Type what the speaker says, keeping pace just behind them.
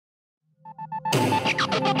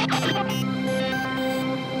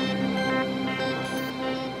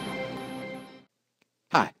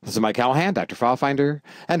Hi, this is Mike Callahan, Dr. FileFinder,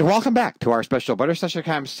 and welcome back to our special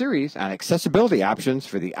ButterSession.com series on accessibility options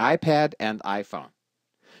for the iPad and iPhone.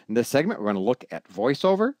 In this segment, we're going to look at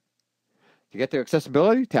VoiceOver. To get to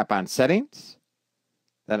accessibility, tap on Settings,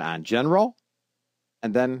 then on General,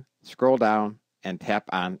 and then scroll down and tap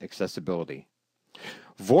on Accessibility.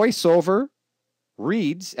 VoiceOver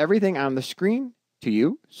reads everything on the screen to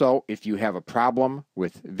you, so if you have a problem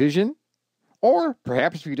with vision, or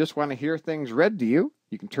perhaps if you just want to hear things read to you,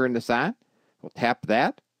 you can turn this on. We'll tap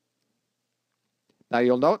that. Now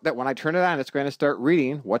you'll note that when I turn it on, it's going to start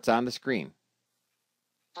reading what's on the screen.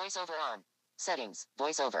 VoiceOver on. Settings.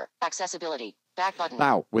 VoiceOver. Accessibility. Back button.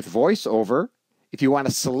 Now, with VoiceOver, if you want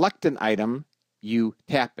to select an item, you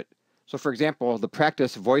tap it. So for example, the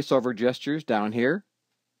practice VoiceOver gestures down here,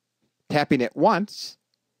 tapping it once,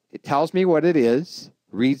 it tells me what it is,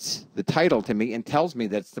 reads the title to me, and tells me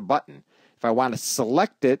that's the button. If I want to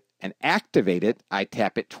select it and activate it, I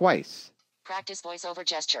tap it twice. Practice VoiceOver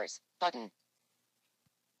gestures. Button.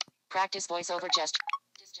 Practice VoiceOver gestures.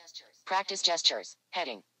 Practice gestures.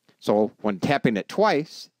 Heading. So when tapping it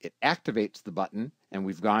twice, it activates the button, and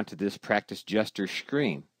we've gone to this practice gesture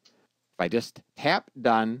screen. If I just tap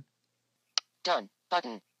done, done,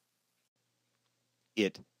 button,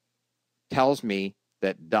 it tells me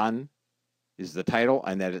that done is the title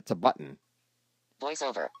and that it's a button.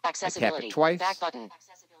 VoiceOver, accessibility, I tap it twice, back button,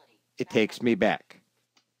 it takes me back.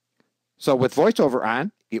 So with VoiceOver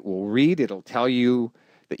on, it will read, it'll tell you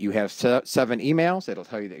that you have 7 emails, it'll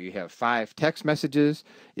tell you that you have 5 text messages,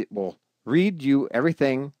 it will read you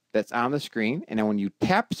everything that's on the screen, and then when you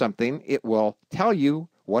tap something, it will tell you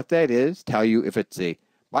what that is, tell you if it's a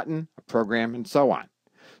button, a program, and so on.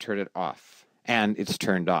 Turn it off, and it's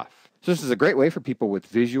turned off. So this is a great way for people with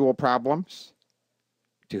visual problems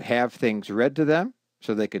to have things read to them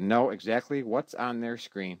so they can know exactly what's on their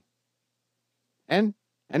screen. And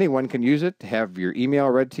anyone can use it to have your email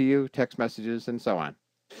read to you, text messages, and so on.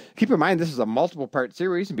 Keep in mind, this is a multiple part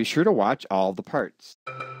series, and be sure to watch all the parts.